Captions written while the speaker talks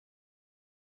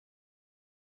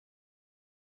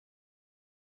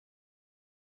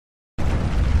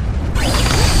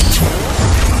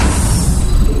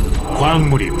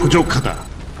광물이 부족하다.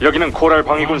 여기는 코랄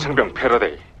방위군 상병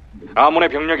패러데이. 아몬의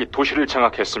병력이 도시를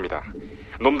장악했습니다.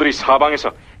 놈들이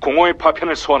사방에서 공허의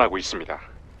파편을 소환하고 있습니다.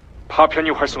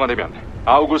 파편이 활성화되면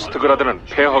아우구스트 그라드는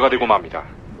폐허가 되고 맙니다.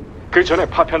 그 전에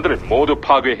파편들을 모두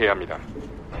파괴해야 합니다.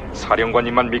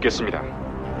 사령관님만 믿겠습니다.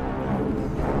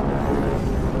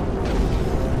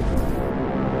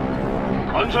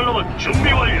 건설로봇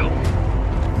준비 완료.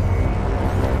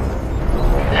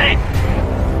 네.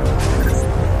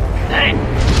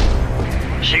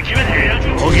 네. 시키면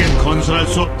해야죠. 거기엔 건설할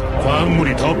수 없다.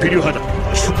 광물이 더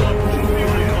필요하다. 추가 준비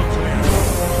완료.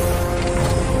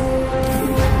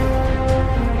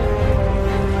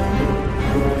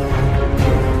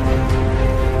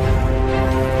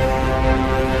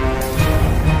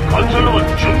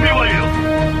 건설로봇 준비 완료.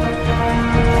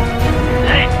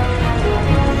 네.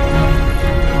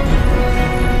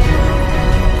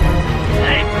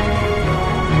 네.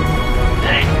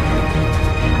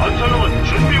 네. 건설로봇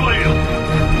준비 완료.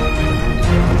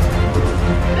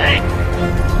 네.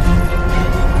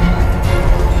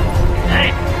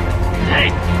 네.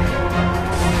 네.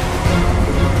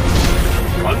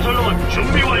 건설로봇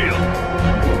준비 완료.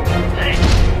 네.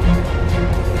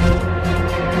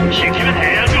 시키면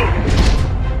해야죠.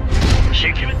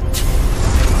 시키면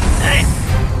네.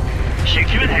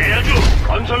 시키면 해야죠.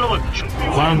 건설로봇 준비.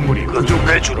 광물이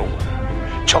부족해. 내주로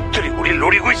적들이 우릴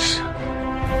노리고 있어.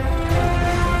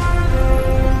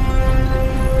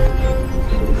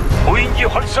 무인기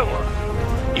활성화.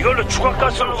 이걸로 추가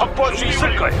가스를 확보할 수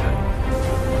있을 거야.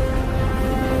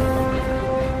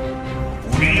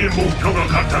 우리의 목표가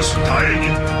같아서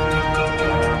다행이다.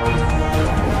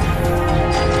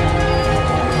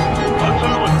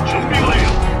 건설로봇 준비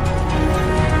완료.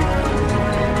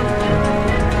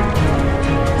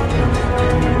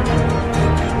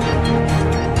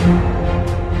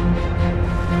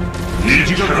 이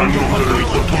지각한 놈들의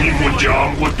고통이 뭔지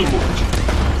아무것도 모르지.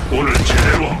 오늘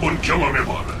제대로 한번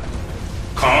경험해봐라.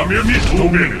 감염이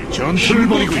 2배는 전투를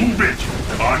벌이고 있다.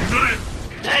 2배지. 안 그래?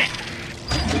 네.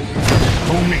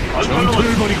 동맹이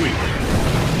전투를 벌이고 있다.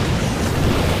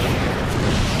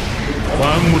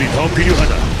 광물이 더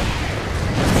필요하다.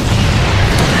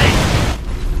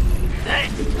 네.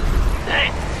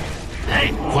 네.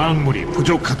 네. 광물이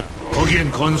부족하다.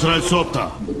 거기엔 건설할 수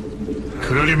없다.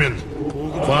 그러려면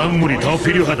광물이 더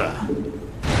필요하다.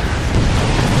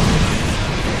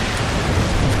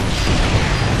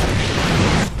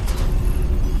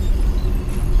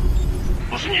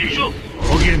 무슨 일이죠?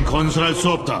 거기엔 건설할 수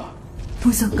없다.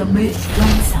 부속 건물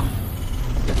완성.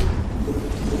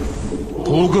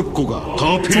 보급고가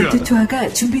더 전투 필요하다. 투하가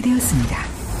준비되었습니다.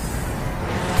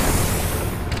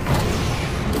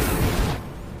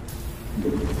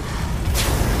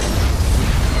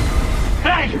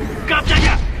 에이,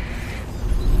 깜짝이야.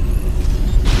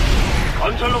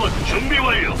 건설로봇 준비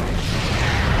완료.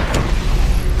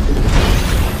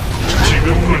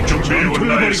 지금껏 준비해온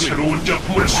나의 새로운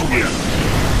작품을 소개한다.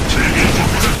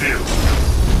 즐겨주면 돼요.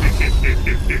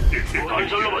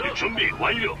 건설로봇 준비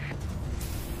완료.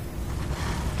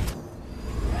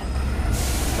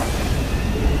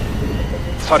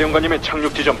 사령관님의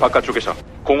착륙 지점 바깥쪽에서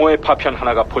공허의 파편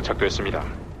하나가 포착됐습니다.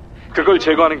 그걸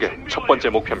제거하는 게 첫 번째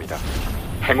목표입니다.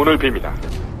 행운을 빕니다.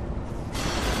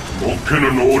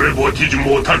 목표는 오래 버티지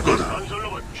못할 거다.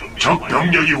 건설로봇 준비 적 완료.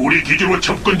 병력이 우리 기지로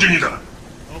접근 중이다.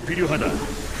 더 필요하다.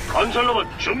 건설로봇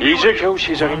준비 이제 완료. 겨우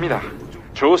시작입니다.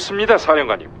 좋습니다,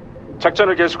 사령관님.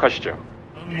 작전을 계속하시죠.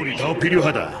 광물이 더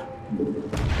필요하다.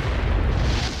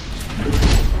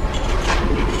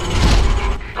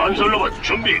 건설로봇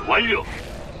준비 완료.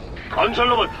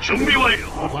 건설로봇 준비 완료.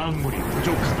 광물이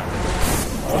부족하다.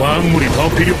 광물이 더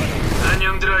필요하다.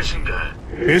 안녕들 하신가?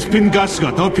 베스핀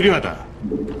가스가 더 필요하다.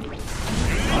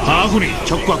 아군이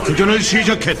적과 교전을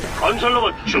시작했다.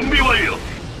 건설로봇 준비 완료.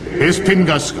 베스핀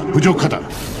가스가 부족하다.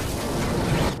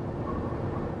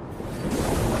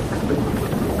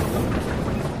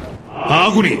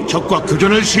 아군이 적과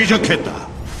교전을 시작했다.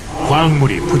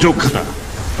 광물이 부족하다.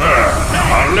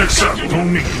 알렉산더,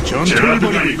 동맹이 전투를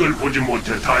제라드가 벌이고 이걸 보지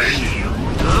못해 다행이야.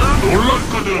 놀랄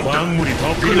것도 없다. 광물이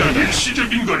더 그냥 필요하다.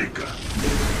 일시적인 거니까.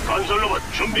 건설로봇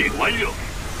준비 완료.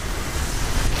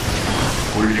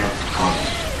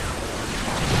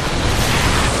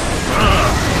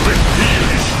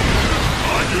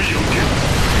 아주 영계.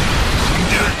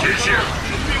 승진을 개시해.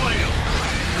 준비 완료.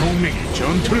 동맹이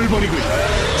전투를 벌이고 있다.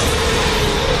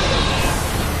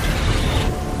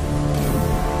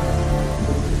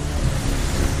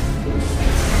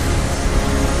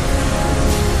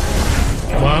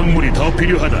 광물이 더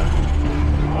필요하다.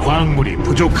 광물이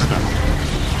부족하다.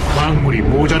 광물이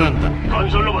모자란다.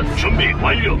 건설로봇 준비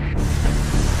완료.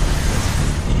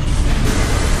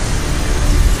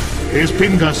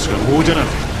 베스핀 가스가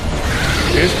모자란다.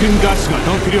 베스핀 가스가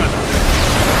더 필요하다.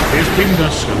 베스핀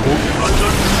가스가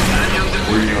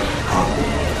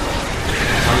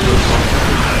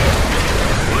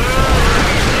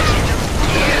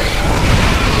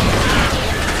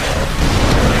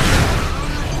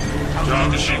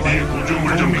잠시 네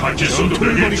구조물 좀 같이 써도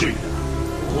전투를 벌이고 되겠지.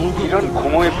 있다. 이런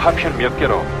공허의 파편 몇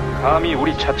개로 감히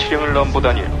우리 자치령을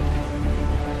넘보다니요.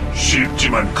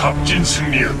 쉽지만 값진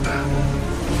승리였다.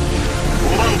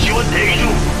 후방 지원 대기 중.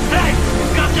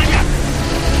 에이, 깜짝이야.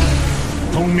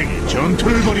 동맹이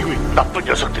전투를 벌이고 있다. 나쁜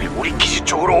녀석들이 우리 기지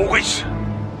쪽으로 오고 있어.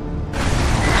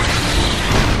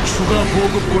 추가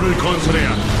보급고를 건설해야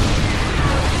한다.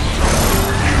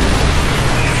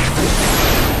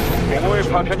 공허의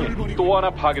파편이 또 하나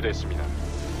파괴됐습니다.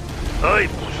 어이,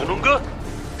 부수는 것?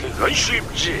 그건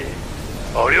쉽지.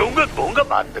 어려운 건 뭔가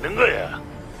만드는 거야.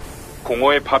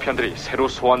 공허의 파편들이 새로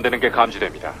소환되는 게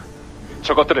감지됩니다.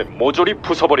 저것들을 모조리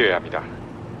부숴버려야 합니다.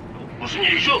 무슨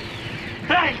일이죠?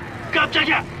 에이,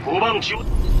 깜짝이야. 후방 지원.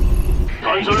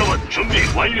 건설로봇 준비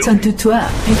완료. 전투투와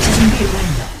배치 준비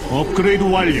완료. 업그레이드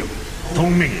완료.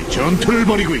 동맹이 전투를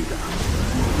벌이고 있다.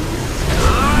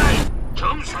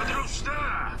 좀 서두릅시다.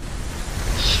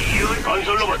 시원.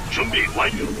 건설로봇 준비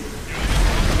완료.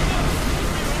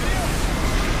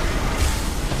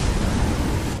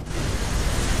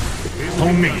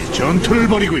 동맹이 전투를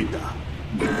벌이고 있다.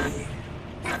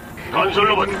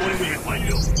 건설로봇 준비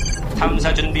완료.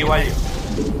 탐사 준비 완료.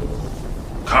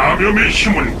 감염의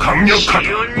힘은 강력하다.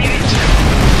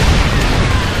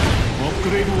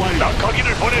 업그레이드 완료.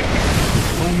 낙하기를 보내.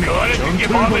 그 동맹이 안에 든 게 전투를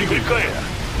마음에 벌이고 들 있다. 거야.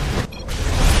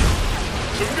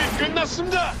 준비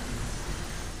끝났습니다.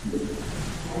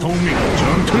 동맹이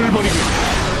전투를 벌이고 있다.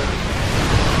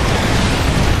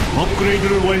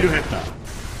 업그레이드를 완료했다.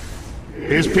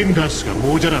 베스핀 가스가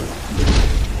모자란다.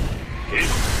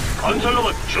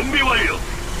 건설로봇 준비 완료.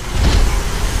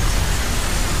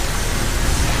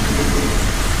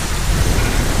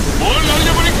 뭘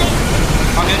날려버릴까?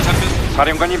 화면 잡혔.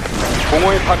 사령관님,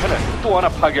 공허의 파편을 또 하나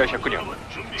파괴하셨군요.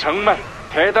 정말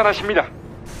대단하십니다.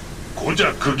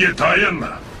 고작 그게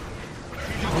다였나?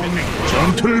 동맹이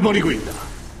전투를 벌이고 있다.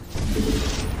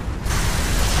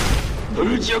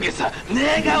 불지역에서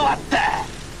내가 왔다.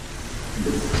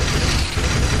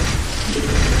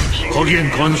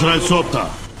 거기엔 건설할 수 없다.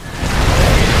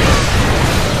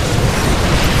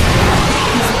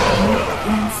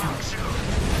 완성.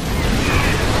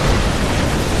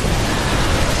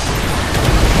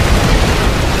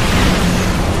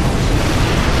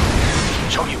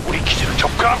 적이 우리 기지를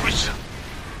접근하고 있어.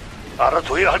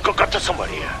 알아둬야 할 것 같아서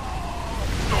말이야.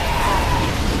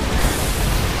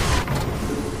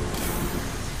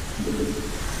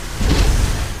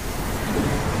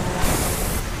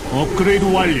 업그레이드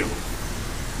완료.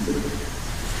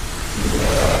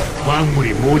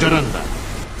 광물이 모자란다.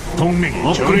 동맹이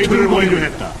업그레이드를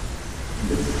완료했다.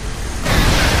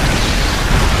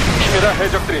 키메라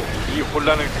해적들이 이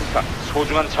혼란을 틈타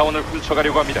소중한 자원을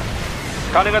훔쳐가려고 합니다.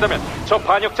 가능하다면 저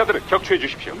반역자들을 격추해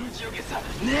주십시오. 불지역에서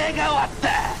내가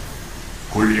왔다.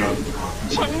 골리앗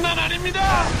장난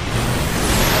아닙니다.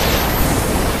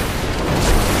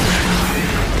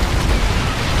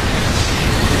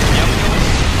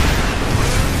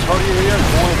 처리해야 할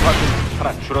공허의 파편이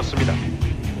하나 줄었습니다.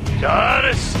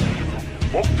 잘했어.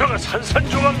 목표가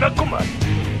산산조각 났구만.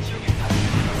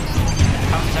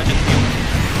 탐사 준비.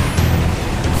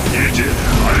 이제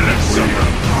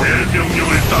알렉산더 내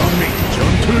명령을 따. 동맹이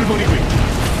전투를 벌이고 있다.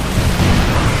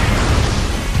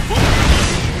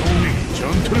 동맹이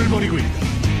전투를 벌이고 있다.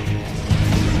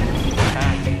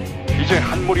 이제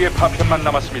한 무리의 파편만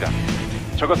남았습니다.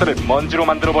 저것들을 먼지로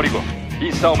만들어버리고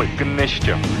이 싸움을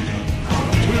끝내시죠.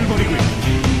 전투를 벌이고 있다.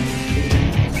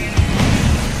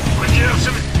 문제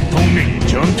없습니다. 동맹이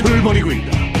전투를 벌이고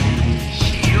있다.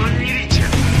 이런 일이죠.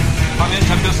 화면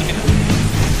잡혔습니다.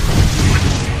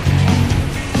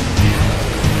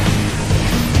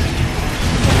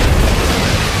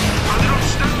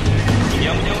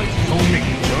 명령을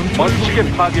동맹이 전투를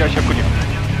멋지게 파괴하셨군요.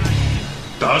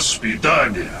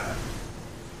 다스비다냐.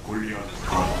 골리앗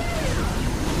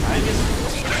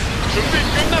준비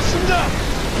끝났습니다.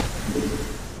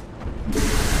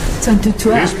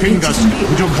 전투투와 베스핀 배치 가스 준비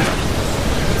부족하다.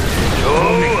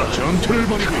 좋아. 전투를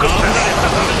벌이고 있다.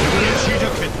 전투를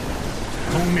시작했다.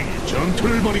 동맹이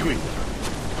전투를 벌이고 있다.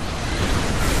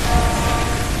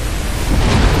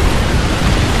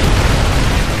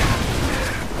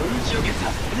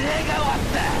 불지역에서 내가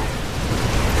왔다.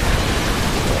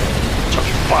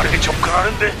 적이 빠르게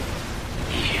접근하는데.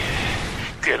 이게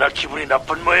꽤나 기분이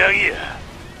나쁜 모양이야.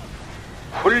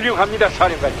 훌륭합니다,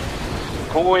 사령관님.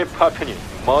 공허의 파편이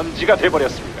먼지가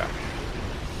돼버렸습니다.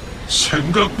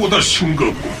 생각보다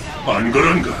싱겁고 안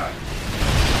그런가?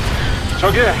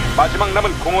 저게 마지막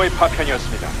남은 공허의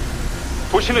파편이었습니다.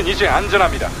 도시는 이제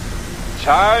안전합니다.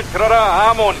 잘 들어라,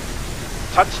 아몬.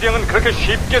 자치령은 그렇게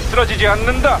쉽게 쓰러지지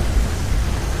않는다.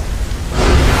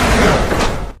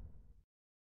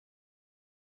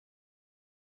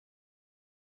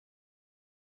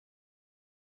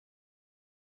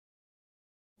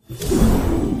 아